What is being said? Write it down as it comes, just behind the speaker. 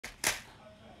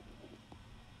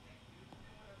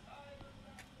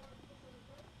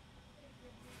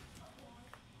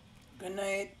Good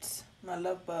night, my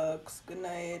love bugs. Good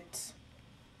night.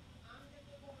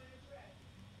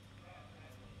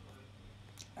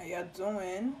 How y'all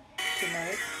doing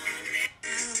tonight?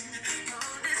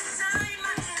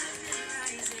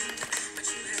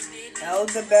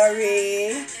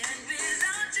 Elderberry.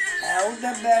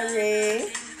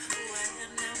 Elderberry.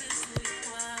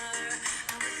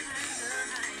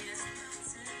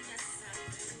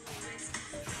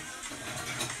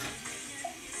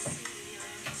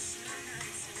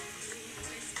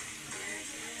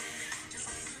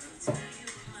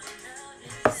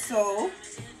 So,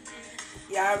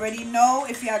 y'all already know,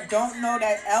 if y'all don't know,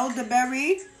 that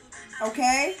elderberry,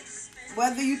 okay?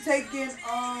 Whether you taking,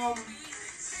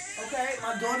 okay,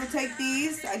 my daughter take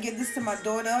these. I give this to my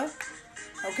daughter,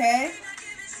 okay?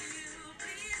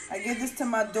 I give this to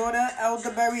my daughter.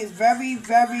 Elderberry is very,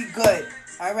 very good,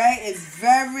 all right? It's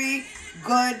very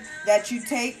good that you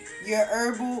take your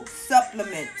herbal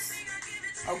supplements,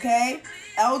 okay?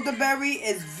 Elderberry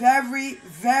is very,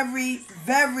 very,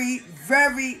 very,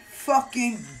 very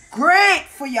fucking great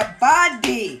for your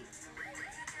body.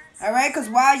 All right, because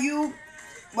while you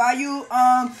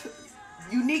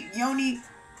unique yoni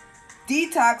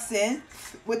detoxing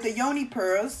with the yoni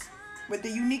pearls, with the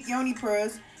unique yoni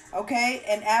pearls, okay,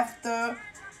 and after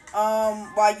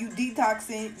while you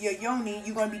detoxing your yoni,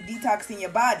 you're gonna be detoxing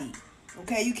your body.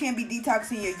 Okay, you can't be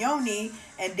detoxing your yoni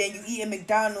and then you eating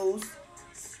McDonald's,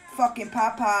 fucking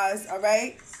Popeyes, all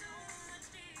right,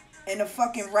 and a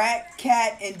fucking rat,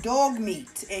 cat, and dog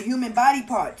meat and human body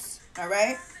parts, all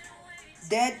right?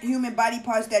 Dead human body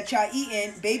parts that y'all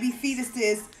eating, baby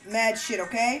fetuses, mad shit,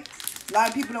 okay? A lot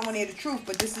of people don't want to hear the truth,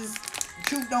 but this is, the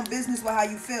truth don't business with how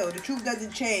you feel. The truth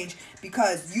doesn't change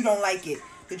because you don't like it.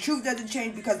 The truth doesn't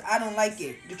change because I don't like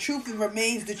it. The truth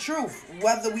remains the truth,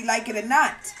 whether we like it or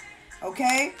not,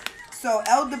 okay? So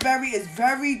elderberry is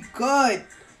very good,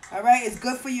 all right? It's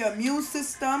good for your immune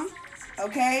system,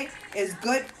 okay? It's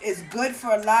good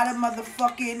for a lot of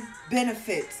motherfucking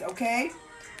benefits, okay?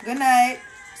 Good night.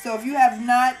 So if you have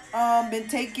not been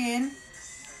taking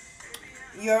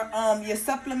your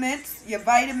supplements, your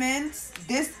vitamins,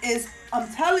 this is, I'm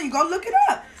telling you, go look it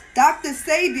up. Dr.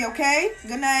 Sabi, okay?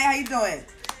 Good night. How you doing?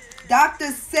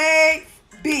 Dr.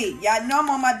 Sabi. Y'all know I'm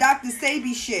on my Dr.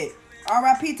 Sabi shit.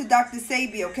 R.I.P. to Dr.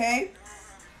 Sabi, okay?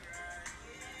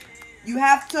 You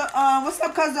have to, what's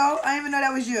up, cuzzo? I didn't even know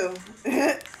that was you.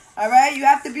 All right? You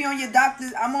have to be on your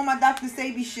doctor's, I'm on my Dr.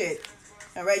 Sabi shit.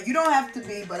 All right? You don't have to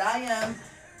be, but I am.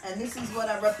 And this is what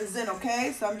I represent,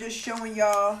 okay? So I'm just showing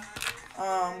y'all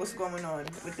what's going on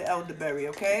with the elderberry,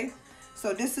 okay?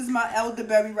 So this is my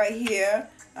elderberry right here.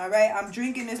 All right? I'm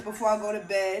drinking this before I go to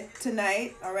bed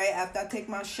tonight, all right? After I take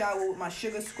my shower with my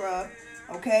sugar scrub,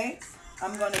 okay?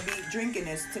 I'm going to be drinking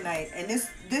this tonight. And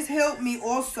this helped me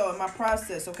also in my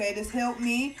process, okay? This helped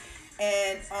me,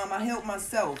 and I helped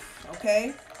myself,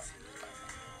 okay?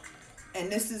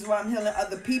 And this is why I'm healing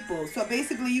other people. So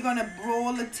basically, you're going to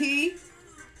boil a tea,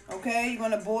 okay? You're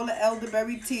going to boil the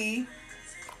elderberry tea.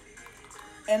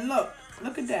 And look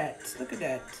at that. Look at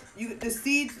that. The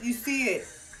seeds, you see it.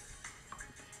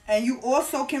 And you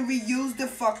also can reuse the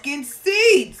fucking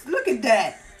seeds. Look at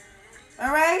that.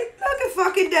 All right? Look at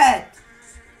fucking that.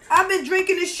 I've been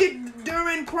drinking this shit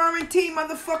during quarantine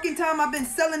motherfucking time. I've been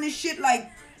selling this shit like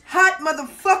hot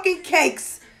motherfucking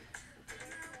cakes.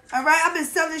 All right? I've been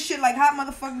selling this shit like hot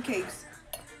motherfucking cakes.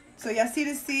 So y'all see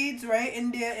the seeds, right?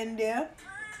 In there.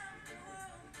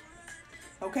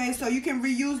 Okay, so you can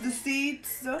reuse the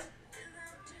seeds.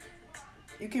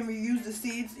 You can reuse the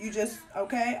seeds. You just,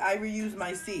 okay, I reuse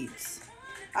my seeds.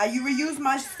 You reuse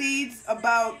my seeds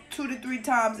about 2 to 3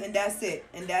 times, and that's it.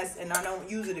 And I don't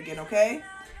use it again, okay?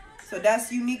 So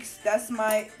that's unique. That's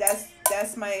my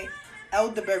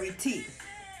elderberry tea.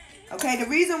 Okay, the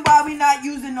reason why we not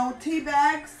using no tea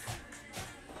bags.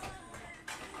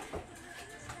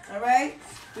 All right?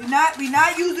 We not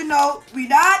using no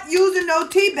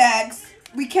tea bags.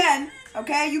 We can,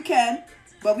 okay? You can,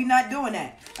 but we not doing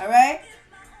that. All right?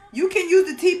 You can use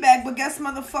the tea bag, but guess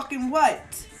motherfucking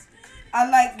what?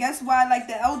 Guess why I like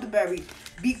the elderberry?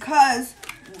 Because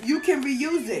you can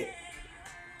reuse it.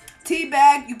 Tea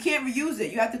bag, you can't reuse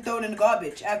it. You have to throw it in the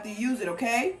garbage after you use it,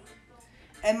 okay?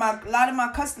 And a lot of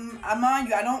my customers, mind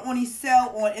you, I don't only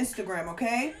sell on Instagram,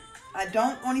 okay? I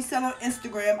don't only sell on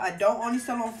Instagram. I don't only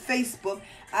sell on Facebook.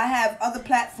 I have other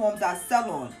platforms I sell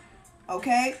on,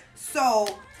 okay? So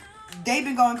they've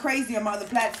been going crazy on my other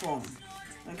platform.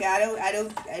 Okay, I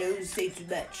don't say too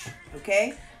much,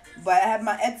 okay? But I have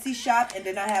my Etsy shop, and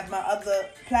then I have my other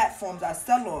platforms I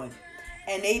sell on.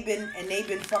 and they've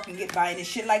been fucking get buying this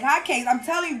shit like hotcakes. I'm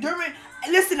telling you,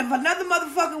 listen, if another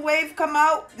motherfucking wave come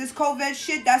out, this COVID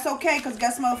shit, that's okay, because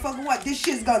guess motherfucking what? This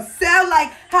shit's gonna sell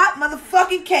like hot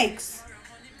motherfucking cakes.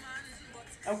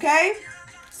 Okay?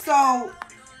 So,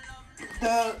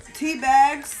 the tea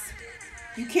bags,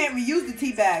 you can't reuse the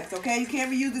tea bags, okay? You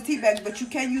can't reuse the tea bags, but you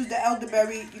can use the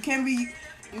elderberry. You can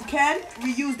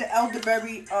reuse the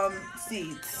elderberry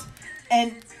seeds.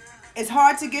 And it's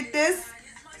hard to get this,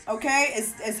 okay?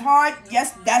 It's hard.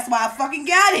 Yes, that's why I fucking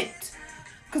got it.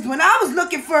 Because when I was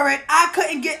looking for it, I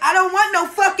don't want no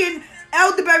fucking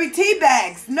elderberry tea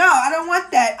bags. No, I don't want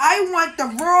that. I want the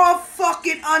raw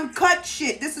fucking uncut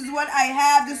shit. This is what I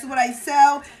have. This is what I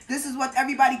sell. This is what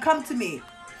everybody come to me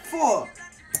for.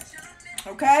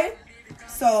 Okay?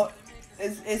 So,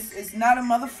 it's not a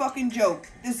motherfucking joke.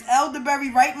 This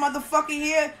elderberry right motherfucking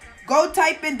here, go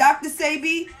type in Dr.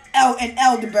 Sabi and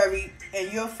elderberry,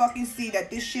 and you'll fucking see that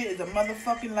this shit is a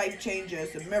motherfucking life changer.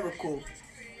 It's a miracle.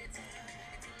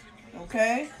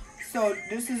 Okay? So,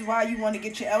 this is why you want to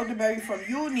get your elderberry from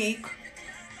Unik.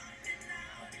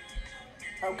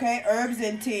 Okay? Herbs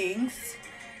and Things.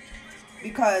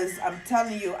 Because I'm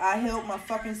telling you, I healed my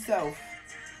fucking self.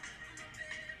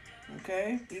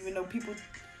 Okay? Even though people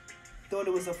thought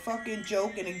it was a fucking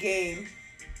joke in a game.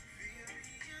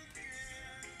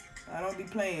 I don't be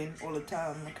playing all the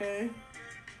time, okay?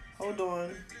 Hold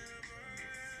on.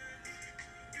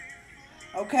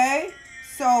 Okay?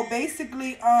 So,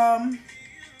 basically,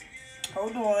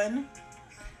 hold on.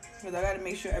 Because I gotta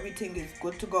make sure everything is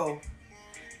good to go.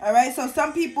 Alright, so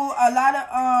some people,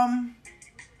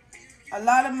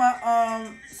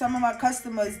 some of my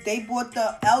customers, they bought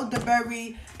the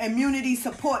elderberry immunity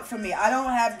support for me. I don't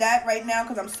have that right now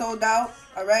because I'm sold out,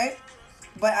 alright?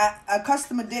 But a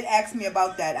customer did ask me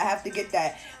about that. I have to get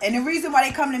that. And the reason why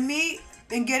they come to me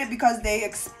and get it because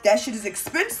that shit is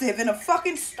expensive in a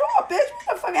fucking store, bitch. What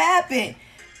the fuck happened?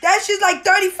 That shit's like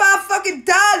 $35 fucking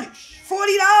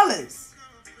 $40.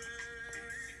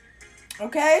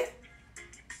 Okay?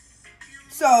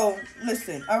 So,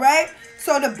 listen, alright?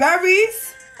 So, the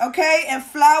berries, okay, and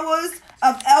flowers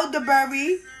of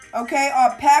elderberry, okay,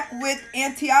 are packed with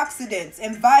antioxidants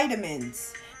and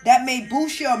vitamins that may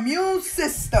boost your immune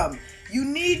system. You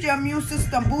need your immune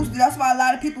system boosted. That's why a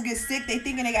lot of people get sick. They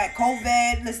thinking they got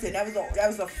COVID. Listen, that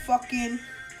was a fucking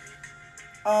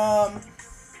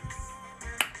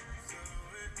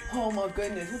oh my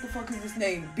goodness, what the fuck is his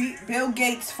name? Bill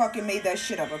Gates fucking made that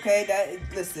shit up, okay?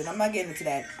 Listen, I'm not getting into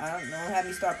that. Don't have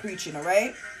me start preaching,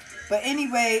 alright? But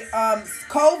anyway,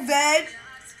 COVID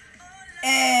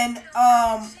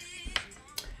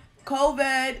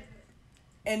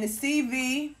and the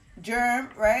CV germ,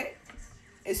 right?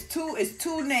 It's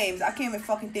two names. I can't even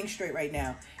fucking think straight right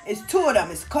now. It's two of them.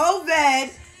 It's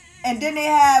COVID, and then they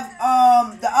have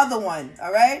the other one,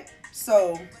 alright?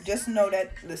 So just know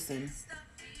that, listen.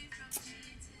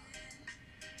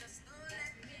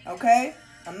 Okay?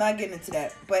 I'm not getting into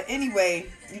that. But anyway,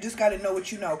 you just got to know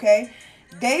what you know, okay?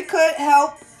 They could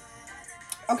help.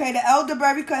 Okay, the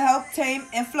elderberry could help tame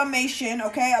inflammation,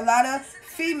 okay? A lot of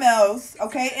females,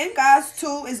 okay, and guys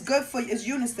too, is good for, it's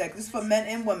unisex. It's for men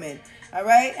and women, all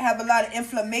right? Have a lot of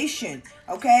inflammation,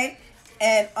 okay?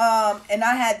 And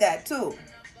I had that too,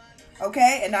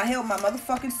 okay? And I healed my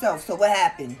motherfucking self. So what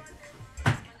happened?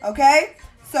 Okay?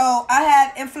 So I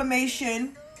had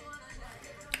inflammation,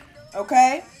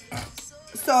 okay?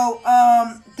 So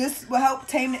this will help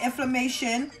tame the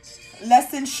inflammation,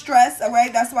 lessen stress, all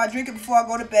right? That's why I drink it before I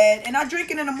go to bed. And I drink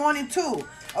it in the morning too,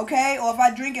 okay? Or if I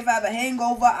have a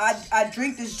hangover, I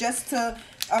drink this just to,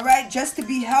 all right, just to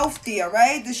be healthy, all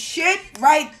right? The shit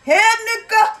right here,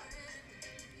 nigga.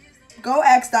 Go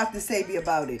ask Dr. Sabi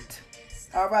about it.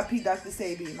 R.I.P. Dr.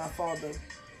 Sabi, my father.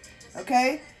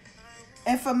 Okay?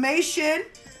 Information,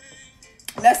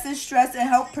 lessen stress, and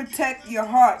help protect your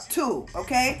heart too,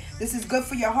 okay? This is good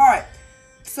for your heart.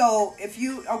 So if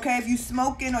you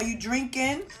smoking or you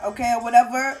drinking, okay, or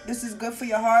whatever, this is good for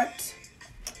your heart.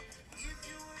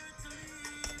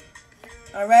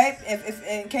 All right? If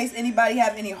in case anybody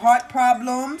have any heart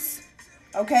problems,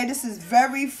 okay, this is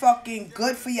very fucking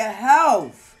good for your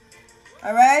health.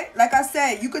 All right? Like I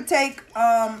said, you could take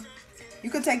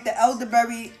the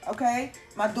elderberry, okay?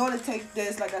 My daughter take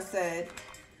this, like I said.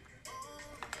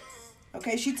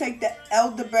 Okay, she take the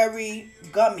elderberry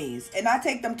gummies. And I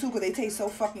take them too because they taste so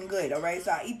fucking good, alright?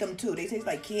 So I eat them too. They taste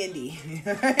like candy.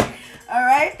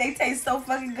 Alright? They taste so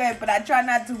fucking good. But I try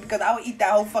not to because I would eat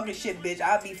that whole fucking shit, bitch.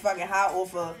 I'll be fucking high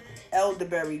off of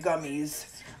elderberry gummies.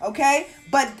 Okay?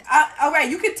 But, alright,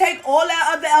 you can take all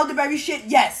that other elderberry shit,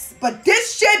 yes. But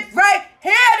this shit right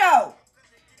here, though.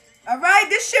 Alright?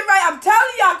 This shit right, I'm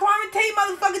telling y'all, quarantine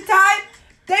motherfucking time,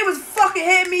 they was fucking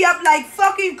hitting me up like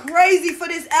fucking crazy for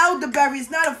this elderberry.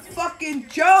 It's not a fucking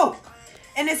joke.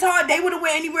 And it's hard. They would have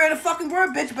went anywhere in the fucking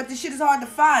world, bitch, but this shit is hard to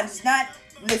find. It's not,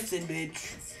 listen,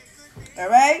 bitch.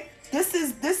 Alright? This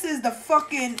is the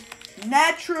fucking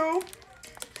natural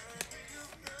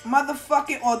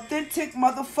motherfucking authentic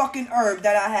motherfucking herb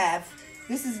that I have.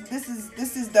 This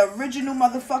is the original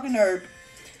motherfucking herb.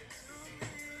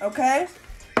 Okay?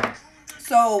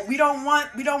 So we don't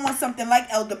want something like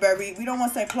elderberry. We don't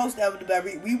want something close to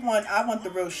elderberry. I want the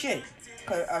real shit.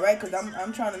 Alright, because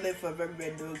I'm trying to live for a very,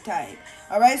 very long time.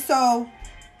 Alright, so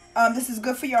this is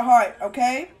good for your heart,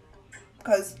 okay?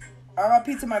 Because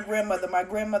R.I.P. to my grandmother. My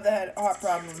grandmother had heart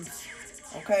problems.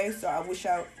 Okay, so I wish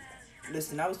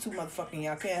listen, I was too motherfucking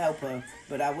young. I can't help her,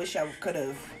 but I wish I could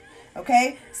have.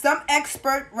 Okay, some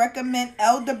experts recommend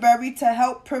elderberry to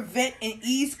help prevent and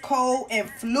ease cold and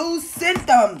flu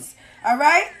symptoms. All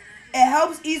right, it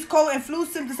helps ease cold and flu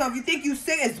symptoms. So if you think you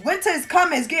sick, winter is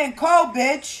coming. It's getting cold,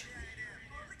 bitch.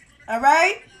 All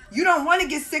right, you don't want to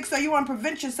get sick, so you want to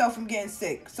prevent yourself from getting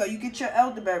sick. So you get your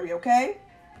elderberry, okay?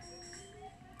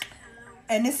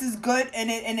 And this is good, and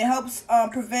it helps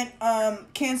prevent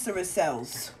cancerous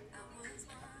cells.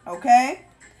 Okay,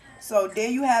 so there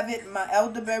you have it, my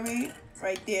elderberry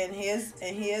right there, and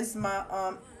here's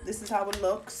my this is how it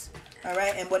looks. All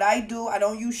right, and what I do, I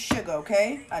don't use sugar.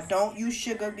 Okay, I don't use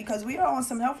sugar because we are on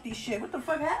some healthy shit. What the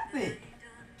fuck happened?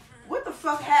 What the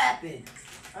fuck happened?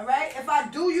 All right, if I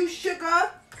do use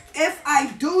sugar, if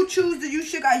I do choose to use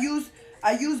sugar,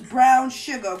 I use brown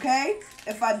sugar. Okay,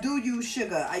 if I do use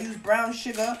sugar, I use brown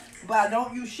sugar, but I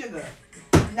don't use sugar.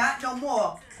 Not no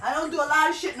more. I don't do a lot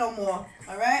of shit no more.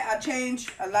 Alright? I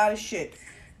change a lot of shit.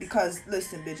 Because,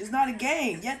 listen, bitch, it's not a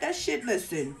game. Yet that shit,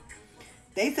 listen.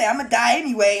 They say, I'm gonna die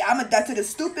anyway. I'm gonna die to the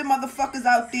stupid motherfuckers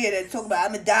out there that talk about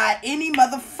I'm gonna die any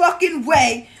motherfucking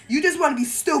way. You just want to be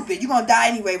stupid. You gonna die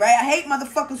anyway, right? I hate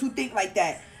motherfuckers who think like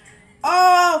that.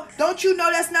 Oh, don't you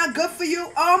know that's not good for you?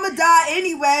 Oh, I'm gonna die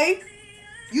anyway.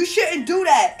 You shouldn't do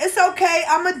that. It's okay.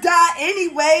 I'm gonna die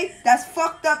anyway. That's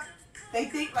fucked up. They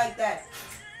think like that.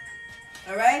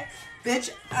 Alright?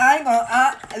 Bitch, I ain't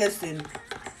gonna, listen.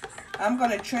 I'm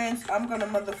gonna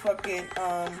motherfucking,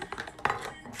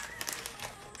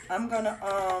 I'm gonna,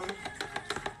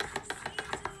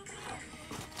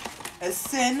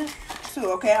 ascend too,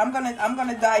 okay? I'm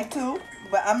gonna die too,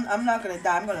 but I'm not gonna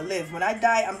die. I'm gonna live. When I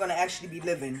die, I'm gonna actually be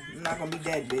living. I'm not gonna be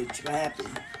dead, bitch. What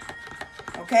happened?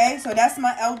 Okay? So that's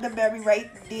my elderberry right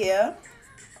there.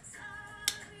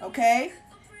 Okay?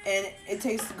 And it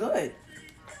tastes good.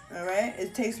 Alright?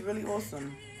 It tastes really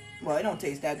awesome. Well, it don't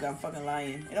taste that good. I'm fucking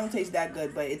lying. It don't taste that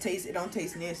good, but it don't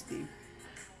taste nasty.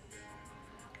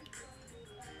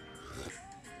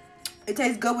 It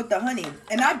tastes good with the honey.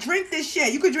 And I drink this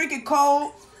shit. You could drink it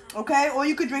cold, okay? Or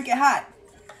you could drink it hot.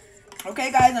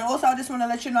 Okay, guys? And also, I just want to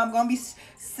let you know I'm gonna be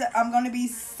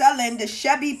selling the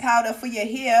Chebby powder for your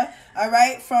hair,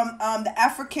 alright? From the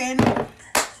African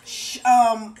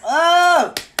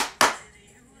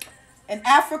in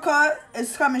Africa.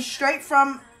 It's coming straight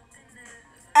from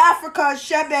Africa,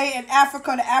 Chebby in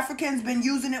Africa. The Africans been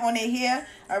using it on their hair.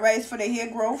 Alright, it's for their hair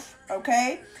growth.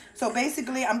 Okay. So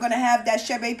basically, I'm gonna have that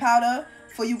Chebby powder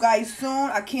for you guys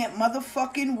soon. I can't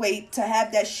motherfucking wait to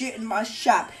have that shit in my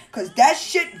shop. Cause that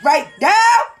shit right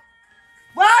now.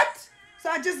 What? So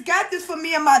I just got this for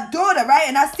me and my daughter, right?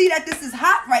 And I see that this is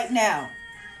hot right now.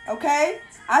 Okay?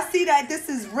 I see that this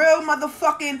is real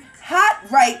motherfucking hot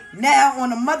right now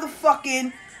on the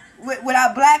motherfucking with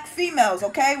our black females,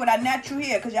 okay? With our natural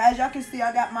hair. Because as y'all can see,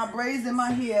 I got my braids in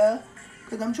my hair.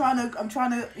 Because I'm trying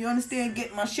to, you understand,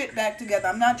 get my shit back together.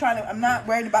 I'm not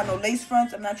worried about no lace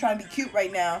fronts. I'm not trying to be cute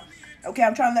right now. Okay,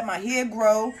 I'm trying to let my hair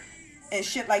grow and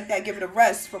shit like that. Give it a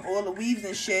rest from all the weaves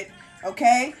and shit.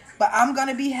 Okay? But I'm going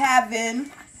to be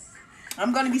selling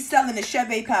the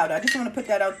Chebby powder. I just want to put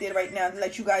that out there right now to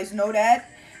let you guys know that.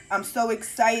 I'm so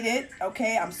excited.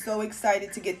 Okay? I'm so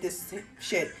excited to get this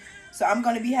shit. So I'm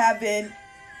going to be having,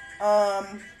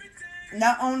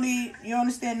 not only, you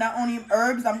understand, not only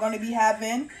herbs I'm going to be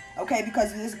having, okay,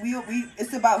 because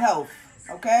it's about health,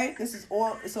 okay? It's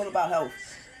all about health,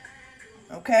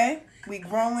 okay? We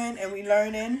growing and we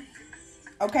learning,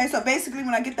 okay? So basically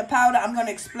when I get the powder, I'm going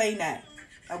to explain that,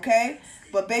 okay?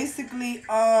 But basically,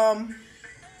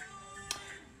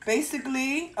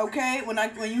 okay,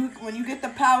 when you get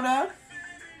the powder,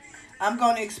 I'm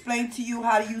going to explain to you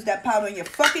how to use that powder in your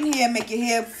fucking hair, make your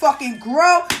hair fucking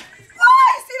grow. You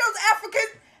see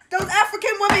those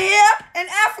African women here in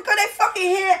Africa, they fucking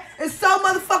hair is so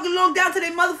motherfucking long down to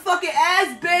their motherfucking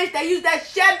ass, bitch. They use that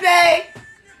Chebby.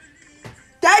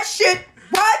 That shit,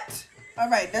 what?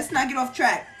 Alright, let's not get off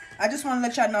track. I just want to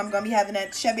let y'all know I'm going to be having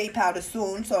that Shebe powder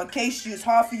soon. So in case it's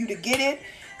hard for you to get it,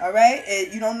 alright,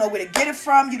 you don't know where to get it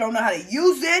from, you don't know how to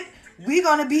use it, we're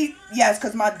going to be, yes,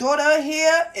 because my daughter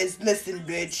here is, listen,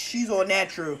 bitch, she's all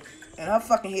natural. And her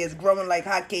fucking hair is growing like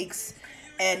hotcakes.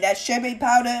 And that Shebe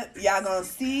powder, y'all going to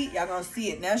see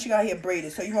it. Now she got her hair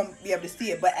braided, so you won't be able to see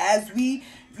it. But as you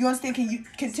understand, can you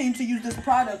continue to use this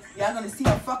product, y'all going to see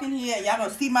her fucking hair. Y'all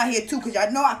going to see my hair too, because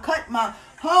y'all know I cut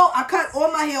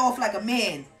all my hair off like a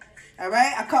man.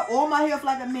 Alright? I cut all my hair off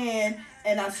like a man,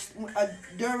 and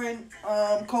during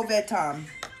COVID time.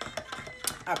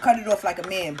 I cut it off like a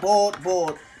man, bald.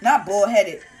 Not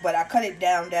bald-headed, but I cut it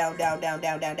down.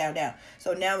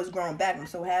 So now it's growing back. I'm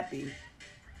so happy.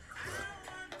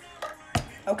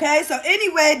 Okay, so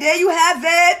anyway, there you have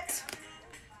it.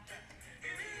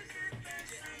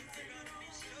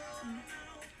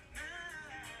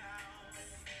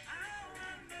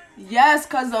 Yes,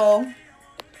 cuzzo.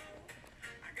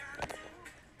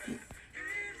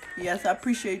 Yes, I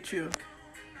appreciate you.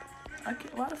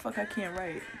 Why the fuck I can't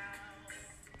write?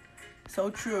 So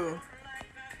true.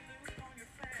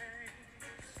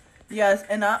 Yes,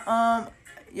 and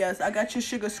yes, I got your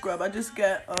sugar scrub. I just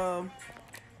got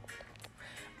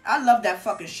I love that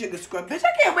fucking sugar scrub, bitch.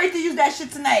 I can't wait to use that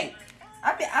shit tonight.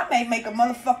 I may make a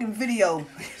motherfucking video.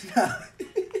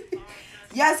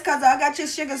 Yes, cuz I got your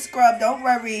sugar scrub. Don't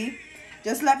worry.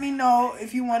 Just let me know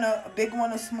if you want a big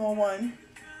one or small one.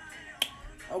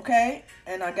 Okay?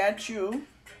 And I got you.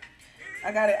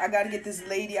 I gotta get this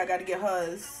lady. I gotta get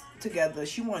hers together.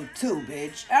 She want 2,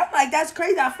 bitch. I'm like, that's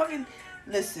crazy. I fucking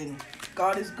listen.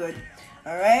 God is good.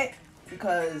 All right?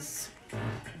 Because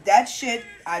that shit,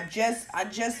 I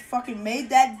just fucking made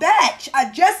that batch.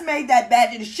 I just made that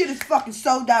batch, and the shit is fucking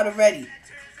sold out already.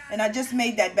 And I just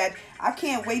made that batch. I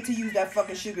can't wait to use that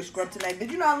fucking sugar scrub tonight. But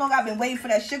you know how long I've been waiting for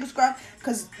that sugar scrub?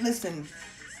 Cause listen,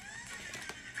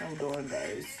 hold on,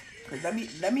 guys. Cause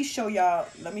let me show y'all.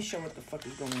 Let me show what the fuck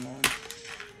is going on.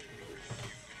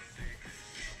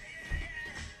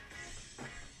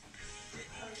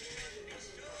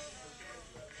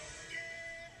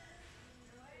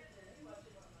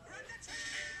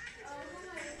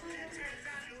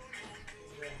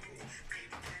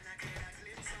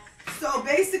 So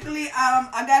basically,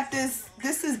 I got this.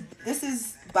 This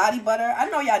is body butter. I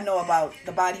know y'all know about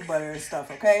the body butter and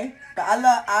stuff, okay? But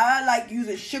I like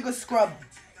using sugar scrub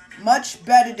much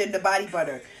better than the body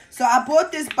butter. So I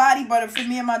bought this body butter for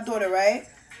me and my daughter, right?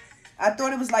 I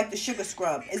thought it was like the sugar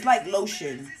scrub. It's like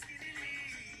lotion,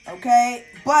 okay?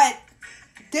 But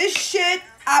this shit,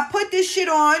 I put this shit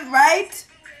on, right?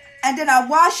 And then I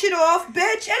wash it off,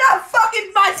 bitch,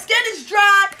 and my skin is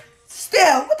dry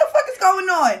still. What the fuck is going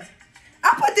on?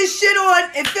 I put this shit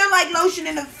on, it feel like lotion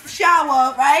in the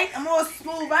shower, right? I'm all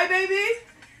smooth, right, baby?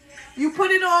 You put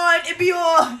it on, it be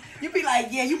all, you be like,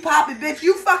 yeah, you pop it, bitch.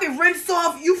 You fucking rinse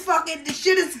off, the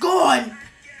shit is gone.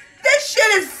 This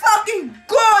shit is fucking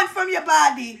gone from your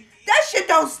body. That shit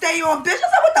don't stay on, bitch. I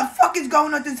said, what the fuck is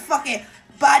going on with this fucking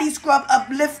body scrub,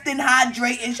 uplifting,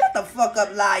 hydrating? Shut the fuck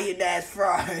up, lying ass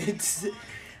frauds.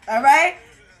 Alright?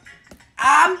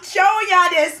 I'm showing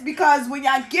y'all this because when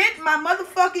y'all get my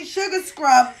motherfucking sugar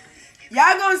scrub,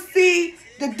 y'all gonna see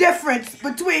the difference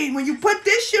between when you put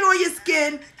this shit on your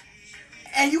skin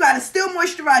and you gotta still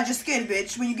moisturize your skin,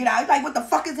 bitch, when you get out. You're like, what the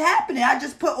fuck is happening? I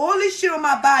just put all this shit on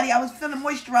my body. I was feeling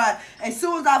moisturized. As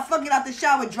soon as I fucking out the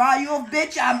shower, dry you off,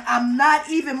 bitch, I'm not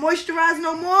even moisturized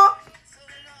no more.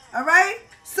 Alright?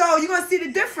 So you're gonna see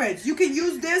the difference. You can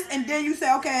use this and then you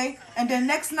say, okay, and then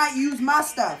next night you use my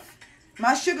stuff.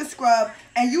 My sugar scrub,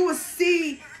 and you will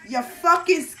see your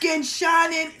fucking skin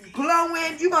shining,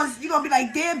 glowing. You're gonna be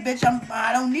like, damn, bitch,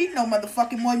 I don't need no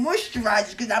motherfucking more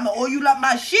moisturizer because I'm gonna oil you up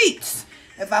my sheets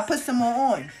if I put some more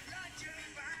on.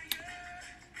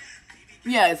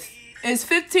 Yes, it's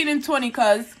 15 and 20,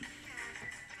 cuz.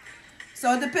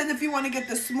 So it depends if you want to get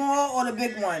the small or the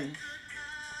big one.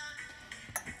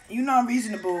 You know I'm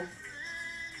reasonable.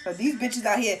 But these bitches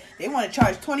out here, they want to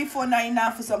charge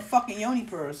 $24.99 for some fucking yoni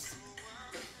purse.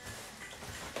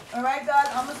 Alright, guys,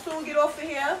 I'm going to soon get off of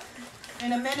here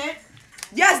in a minute.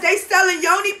 Yes, they selling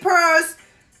yoni purse.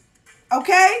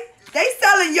 Okay? They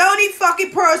selling yoni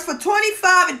fucking purse for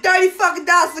 $25 and $30 fucking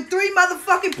dollars for 3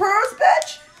 motherfucking pearls,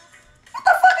 bitch. What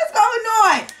the fuck is going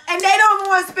on? And they don't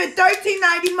want to spend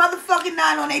 $13.90 motherfucking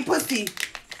 $9 on their pussy.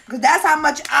 Because that's how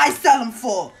much I sell them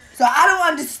for. So I don't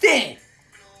understand.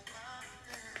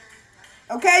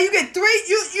 Okay, you get 3,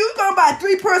 you gonna buy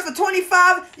 3 pearls for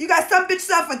 $25. You got some bitches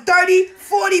up for $30,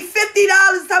 $40,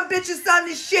 $50. Some bitches selling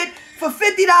this shit for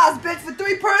 $50, bitch, for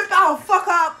 3 pearls. Oh, fuck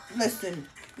up.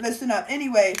 Listen up.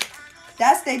 Anyway,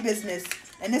 that's their business.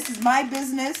 And this is my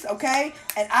business, okay?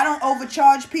 And I don't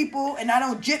overcharge people and I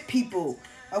don't jip people.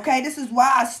 Okay, this is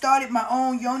why I started my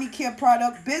own yoni care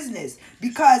product business.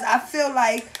 Because I feel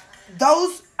like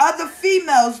those other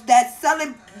females that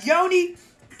selling yoni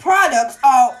products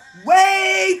are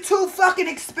way too fucking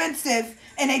expensive.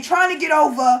 And they trying to get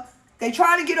over. They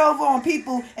trying to get over on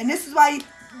people. And this is why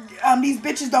these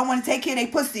bitches don't want to take care of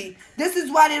their pussy. This is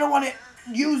why they don't want to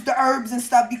use the herbs and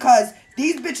stuff. Because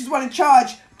these bitches want to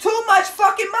charge too much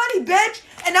fucking money, bitch.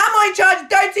 And I'm only charging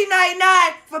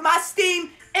 $13.99 for my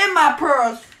steam and my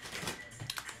pearls.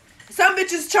 Some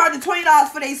bitches charging $20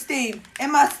 for their steam.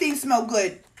 And my steam smell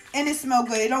good. And it smell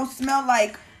good. It don't smell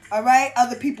like, alright,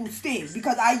 other people's steam.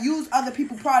 Because I use other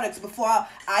people's products before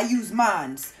I use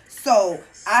mine. So,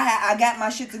 I got my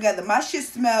shit together. My shit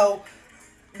smells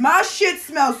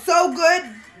so good.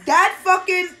 That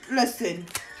fucking, listen.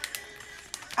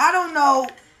 I don't know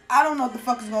what the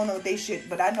fuck is going on with they shit.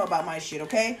 But I know about my shit,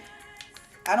 okay?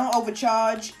 I don't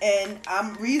overcharge and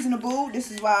I'm reasonable. This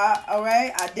is why,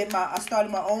 alright, I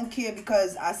started my own care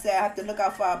because I said I have to look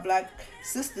out for our black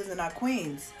sisters and our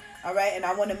queens. Alright, and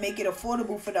I want to make it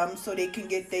affordable for them so they can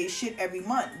get their shit every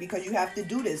month. Because you have to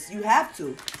do this. You have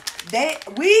to.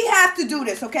 We have to do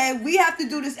this, okay? We have to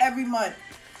do this every month.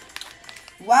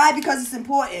 Why? Because it's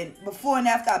important. Before and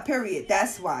after our period.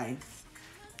 That's why.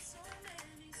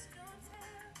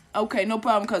 Okay, no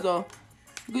problem, cuzzo.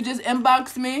 You could just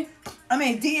inbox me.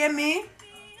 DM me.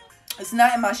 It's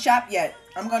not in my shop yet.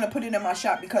 I'm going to put it in my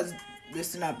shop because,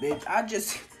 listen up, bitch. I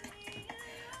just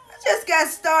got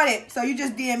started. So you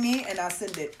just DM me and I'll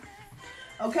send it.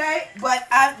 Okay? But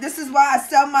this is why I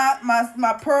sell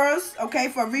my pearls, okay,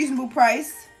 for a reasonable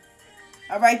price.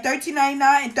 Alright, $13.99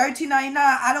 and $13.99.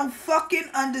 I don't fucking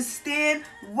understand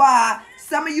why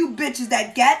some of you bitches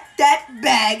that got that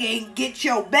bag ain't get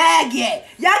your bag yet.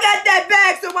 Y'all got that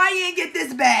bag, so why you ain't get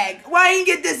this bag? Why you ain't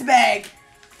get this bag?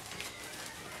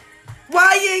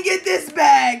 Why you ain't get this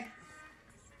bag?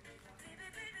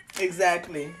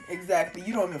 Exactly.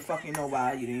 You don't even fucking know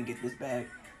why you didn't get this bag.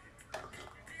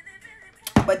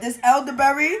 But this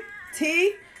elderberry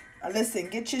tea, listen,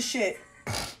 get your shit.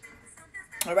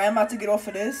 Alright, I'm about to get off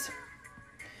of this.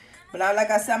 But like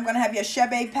I said, I'm going to have your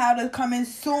shebe powder coming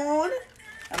soon.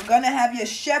 I'm going to have your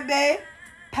shebe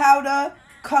powder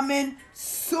coming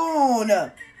soon.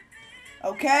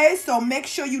 Okay, so make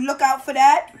sure you look out for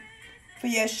that. For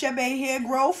your shebe hair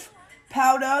growth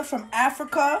powder from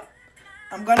Africa.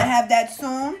 I'm going to have that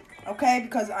soon. Okay,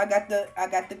 because I got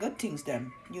the good things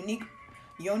then. Unique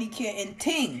Yoni Care and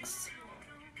TINGZ.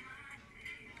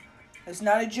 It's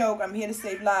not a joke. I'm here to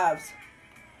save lives.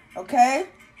 Okay?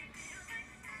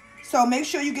 So make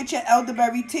sure you get your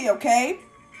elderberry tea, okay?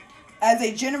 As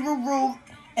a general rule,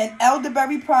 an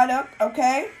elderberry product,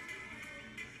 okay?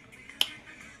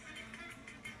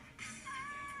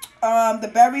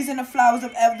 The berries and the flowers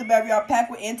of elderberry are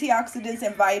packed with antioxidants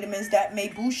and vitamins that may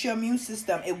boost your immune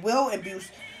system. It will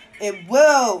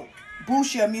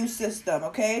boost your immune system,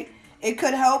 okay? It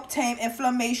could help tame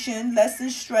inflammation, lessen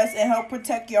stress, and help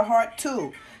protect your heart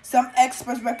too. Some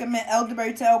experts recommend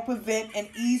elderberry to help prevent and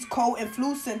ease cold and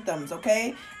flu symptoms,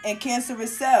 okay? And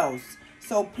cancerous cells.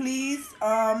 So please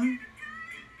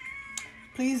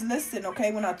listen,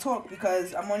 okay, when I talk,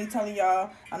 because I'm only telling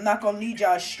y'all, I'm not going to lead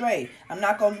y'all astray. I'm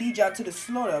not going to lead y'all to the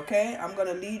slaughter, okay? I'm going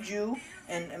to lead you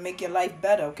and make your life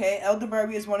better, okay?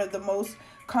 Elderberry is one of the most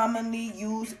commonly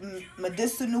used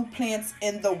medicinal plants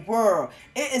in the world.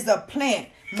 It is a plant.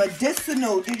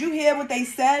 Medicinal. Did you hear what they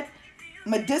said?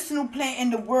 Medicinal plant in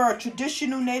the world.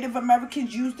 Traditional Native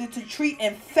Americans used it to treat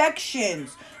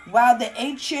infections, while the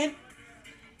ancient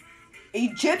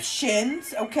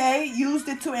Egyptians, okay, used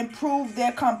it to improve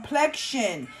their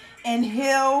complexion and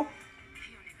heal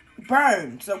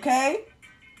burns, okay?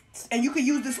 And you can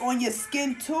use this on your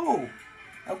skin too,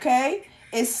 okay?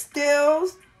 It's still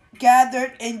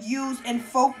gathered and used in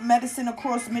folk medicine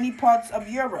across many parts of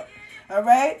Europe, all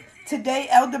right? Today,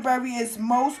 elderberry is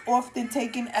most often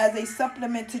taken as a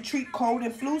supplement to treat cold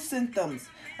and flu symptoms,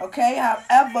 okay?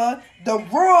 However, the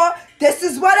raw, this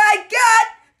is what I got,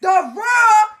 the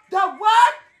raw, the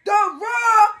what? The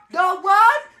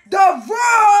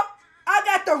raw, I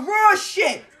got the raw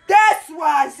shit. That's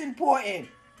why it's important.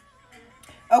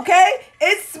 Okay?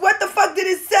 It's, what the fuck did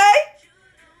it say?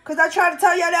 Because I tried to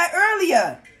tell y'all that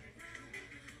earlier.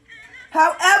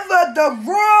 However, the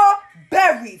raw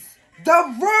berries,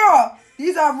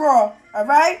 these are raw,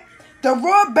 alright? The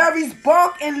raw berries,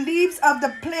 bark, and leaves of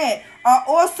the plant are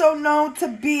also known to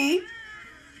be,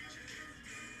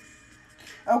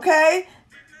 okay?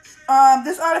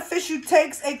 This artificial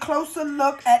takes a closer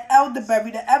look at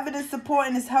elderberry. The evidence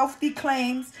supporting its healthy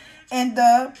claims and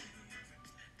the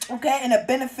Okay, and the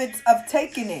benefits of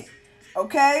taking it.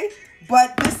 Okay,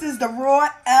 but this is the raw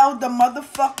elder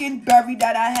motherfucking berry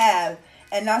that I have.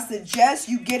 And I suggest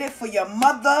you get it for your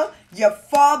mother, your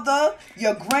father,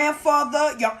 your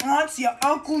grandfather, your aunts, your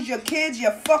uncles, your kids,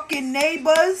 your fucking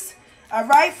neighbors. All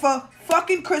right, for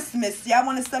fucking Christmas. Y'all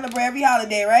want to celebrate every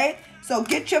holiday, right? So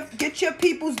get your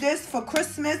peoples this for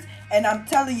Christmas, and I'm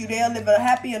telling you, they'll live a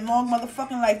happy and long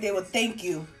motherfucking life. They will thank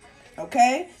you.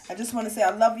 Okay? I just want to say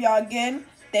I love y'all again.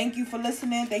 Thank you for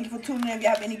listening. Thank you for tuning in. If you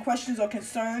have any questions or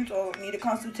concerns or need a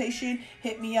consultation,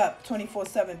 hit me up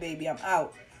 24/7, baby. I'm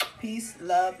out. Peace,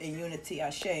 love, and unity.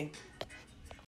 Ashe.